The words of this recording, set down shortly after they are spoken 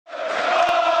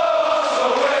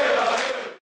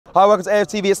Hi, welcome to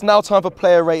AFTV. It's now time for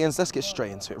player ratings. Let's get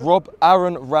straight into it. Rob,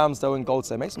 Aaron Ramsdale and goal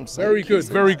today. Make some sense. Very good,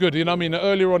 very good. You know, I mean,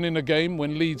 earlier on in the game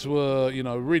when Leeds were, you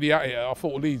know, really at it, I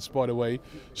thought Leeds, by the way,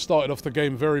 started off the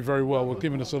game very, very well. Were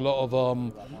giving us a lot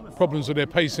of problems with their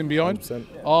pacing behind. But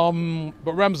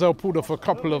Ramsdale pulled off a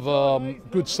couple of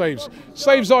good saves.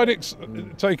 Saves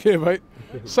take care, mate.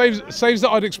 Saves that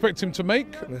I'd expect him to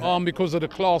make because of the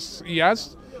class he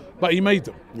has. But he made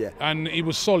them, and he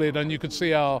was solid, and you could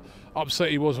see how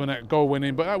upset he was when that goal went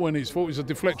in. But that wasn't his fault; it was a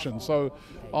deflection. So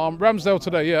Ramsdale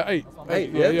today, yeah, 8.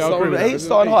 8, yeah,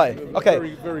 starting high. Okay,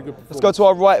 very, very good. Let's go to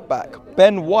our right back,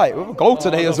 Ben White, with a goal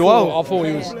today as well. I thought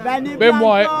he was Ben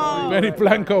White, Benny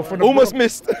Blanco from the almost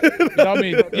missed. You know what I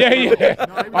mean? Yeah.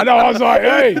 I know. I was like,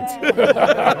 hey.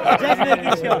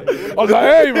 I was like,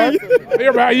 hey, man, you're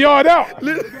about a yard out.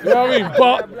 You know what I mean?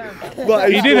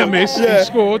 But he didn't miss. He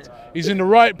scored. He's in the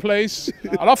right place,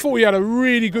 and I thought he had a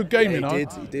really good game. You know, he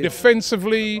did.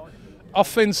 Defensively,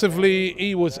 offensively,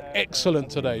 he was excellent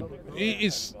today.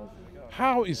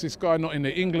 How is this guy not in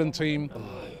the England team?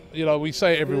 You know, we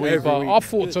say it every week, but I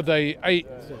thought today 8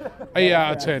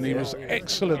 out of 10. He was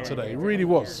excellent today. He really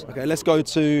was. Okay, let's go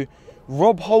to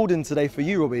Rob Holding today for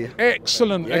you, Robbie.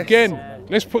 Excellent again.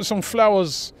 Let's put some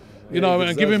flowers. You know,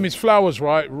 and give him his flowers,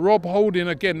 right? Rob Holding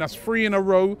again, that's 3 in a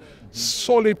row.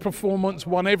 Solid performance,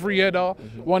 won every header,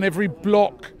 won every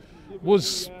block.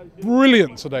 Was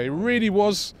brilliant today, really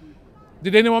was.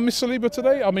 Did anyone miss Saliba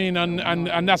today? I mean,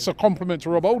 and that's a compliment to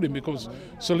Rob Holding because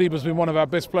Saliba's been one of our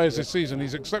best players this season.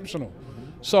 He's exceptional.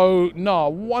 So, no,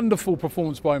 wonderful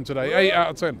performance by him today. 8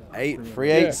 out of 10. 8, 3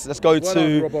 8s. Let's go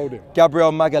to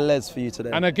Gabriel Magalhaes for you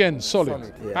today. And again,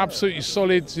 solid. Absolutely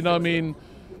solid, you know what I mean?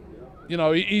 You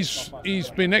know, he's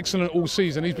been excellent all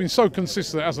season. He's been so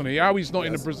consistent, hasn't he? How he's not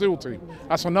in the Brazil team,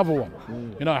 that's another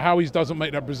one. You know, how he doesn't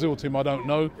make that Brazil team, I don't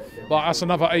know. But that's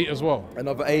another 8 as well.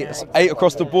 Another 8. 8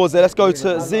 across the boards there. Let's go to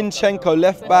Zinchenko,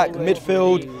 left back,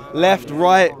 midfield, left,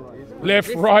 right.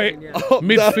 Left, right,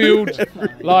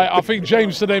 midfield. Like, I think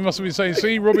James today must have been saying,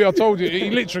 see, Robbie, I told you, he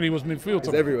literally was midfield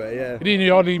today. Everywhere, yeah. He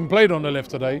hardly even played on the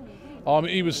left today.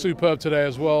 He was superb today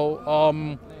as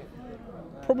well.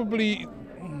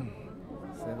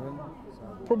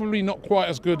 Probably not quite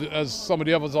as good as some of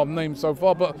the others I've named so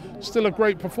far, but still a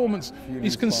great performance.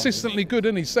 He's consistently good,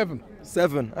 isn't he? 7.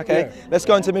 7, okay. Yeah. Let's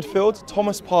go into midfield.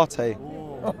 Thomas Partey.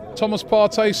 Thomas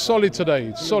Partey, solid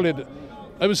today, solid.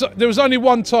 There was only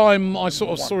one time I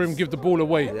sort of saw him give the ball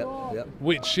away,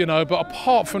 which, you know, but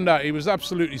apart from that, he was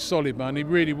absolutely solid, man. He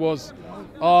really was.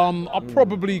 I'll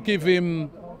probably give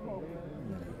him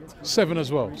 7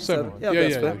 as well. 7.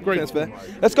 Yeah. Great.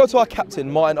 Let's go to our captain,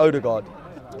 Martin Odegaard.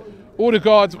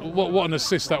 Odegaard, what an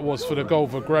assist that was for the goal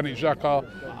for Granit Xhaka.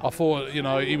 I thought, you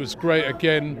know, he was great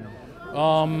again.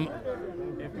 For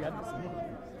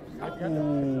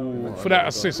that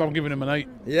assist, I'm giving him an 8.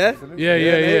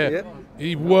 Yeah.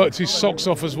 He worked his socks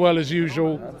off as well as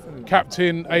usual.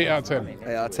 Captain, 8 out of 10.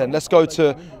 8 out of 10. Let's go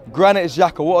to Granit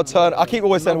Xhaka. What a turn! I keep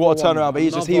always saying what a turnaround, but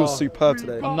he was superb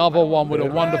today. Another one with a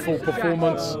wonderful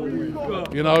performance.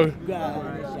 You know,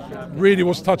 really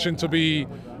was touching to be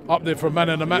up there for man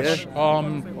of the match.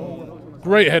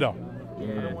 Great header,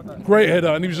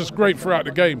 and he was just great throughout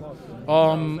the game.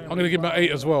 I'm going to give him an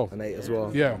 8 as well. An 8 as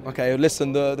well. Yeah. Okay,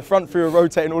 listen, the front three are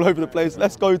rotating all over the place.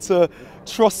 Let's go to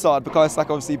Trossard, because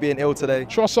Saka obviously being ill today.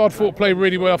 Trossard thought played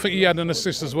really well. I think he had an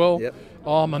assist as well.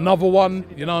 Another one,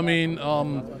 you know what I mean?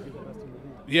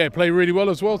 Played really well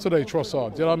as well today,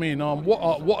 Trossard. You know what I mean?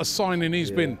 What a signing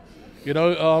he's been. You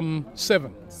know,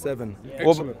 7. 7.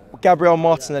 What Gabriel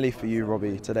Martinelli for you,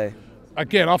 Robbie, today?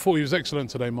 Again, I thought he was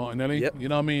excellent today, Martinelli. You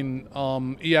know what I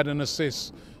mean? He had an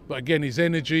assist, but again, his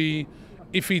energy.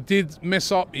 If he did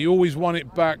mess up, he always won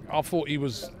it back. I thought he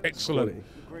was excellent.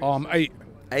 8.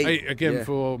 8 again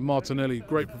for Martinelli.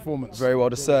 Great performance. Very well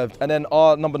deserved. And then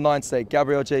our number 9 today,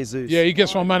 Gabriel Jesus. Yeah, he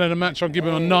gets my man of the match. I'll give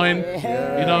him a 9. You know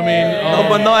what I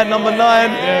mean? Number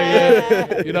 9.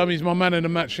 Yeah. You know what I mean? He's my man of the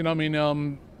match. You know what I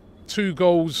mean? 2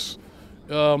 goals,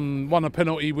 won a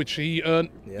penalty which he earned,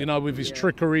 you know, with his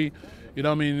trickery. You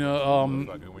know what I mean?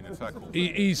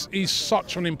 He's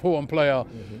such an important player.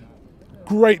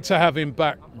 Great to have him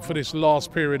back for this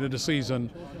last period of the season.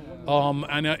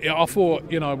 And I thought,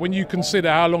 you know, when you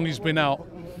consider how long he's been out,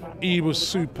 he was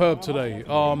superb today.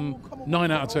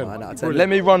 9 out of 10. 9 out of 10. Brilliant. Let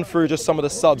me run through just some of the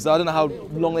subs. I don't know how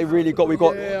long they really got. We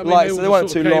got so they weren't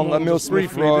too long. Emil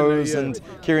Smith-Rowe and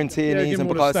Kieran Tierney and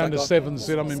Bukayo Saka. Sevens,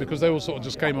 you know what I mean? Because they all sort of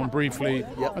just came on briefly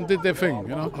and did their thing, you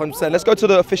know. 100%. Let's go to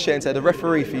the officiating today, the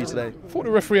referee for you today. I thought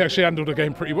the referee actually handled the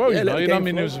game pretty well. You know what I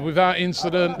mean? It was without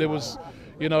incident. There was,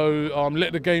 you know,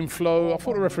 let the game flow. I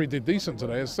thought the referee did decent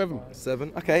today. It's 7.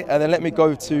 7. Okay, and then let me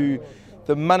go to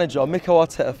the manager, Mikel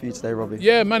Arteta, for you today, Robbie.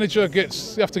 Yeah, manager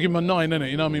gets, you have to give him a 9, innit?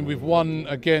 You know what I mean? We've won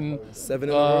again 7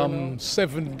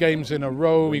 games in a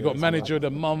row. We got manager of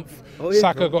the month.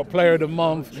 Saka got player of the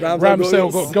month.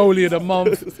 Ramsdale got goalie of the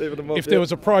month. If there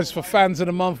was a prize for fans of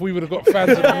the month, we would have got fans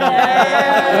of the month.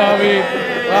 You know what I mean?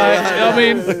 You know what I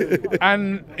mean?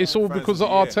 And it's all because of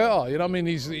Arteta. You know what I mean?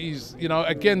 He's you know,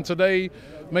 again today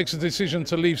makes a decision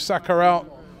to leave Saka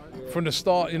out from the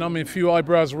start. You know what I mean? A few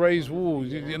eyebrows raised. Ooh,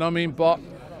 you know what I mean? But,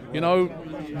 you know,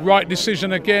 right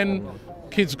decision again.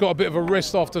 Kid's got a bit of a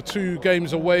rest after 2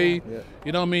 games away.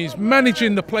 You know what I mean? He's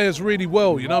managing the players really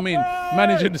well. You know what I mean?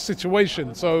 Managing the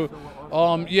situation. So,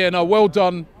 yeah, no, well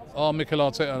done, Mikel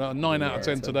Arteta. 9 out of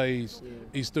 10 today.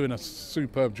 He's doing a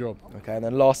superb job. Okay, and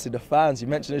then lastly, the fans. You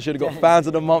mentioned it should have got fans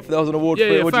of the month. There was an award for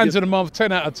it. Yeah, fans of the month.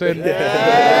 10 out of 10.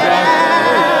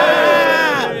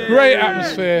 Great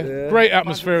atmosphere, great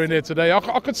atmosphere in here today.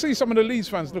 I could see some of the Leeds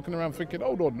fans looking around thinking,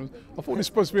 hold on, I thought this was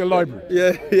supposed to be a library.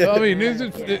 You know what I mean,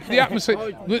 the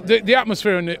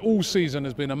atmosphere in it all season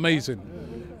has been amazing.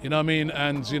 You know what I mean?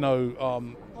 And, you know,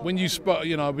 when you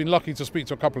know, I've been lucky to speak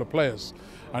to a couple of players,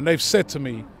 and they've said to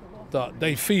me that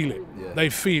they feel it. They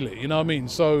feel it, you know what I mean?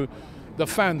 So the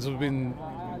fans have been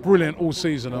brilliant all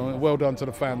season, and well done to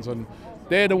the fans. And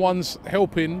they're the ones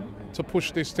helping to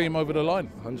push this team over the line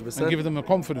 100%. And give them the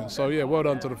confidence. So yeah, well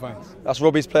done to the fans. That's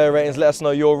Robbie's player ratings. Let us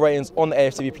know your ratings on the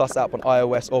AFTV Plus app on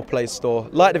iOS or Play Store.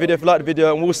 Like the video if you like the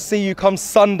video, and we'll see you come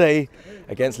Sunday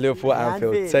against Liverpool at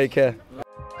Anfield. Take care.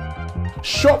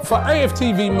 Shop for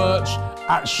AFTV merch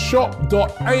at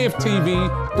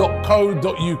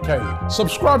shop.aftv.co.uk.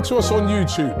 Subscribe to us on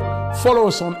YouTube. Follow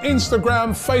us on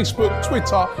Instagram, Facebook,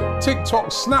 Twitter,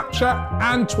 TikTok, Snapchat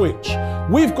and Twitch.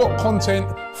 We've got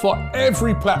content for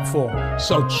every platform,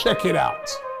 so check it out.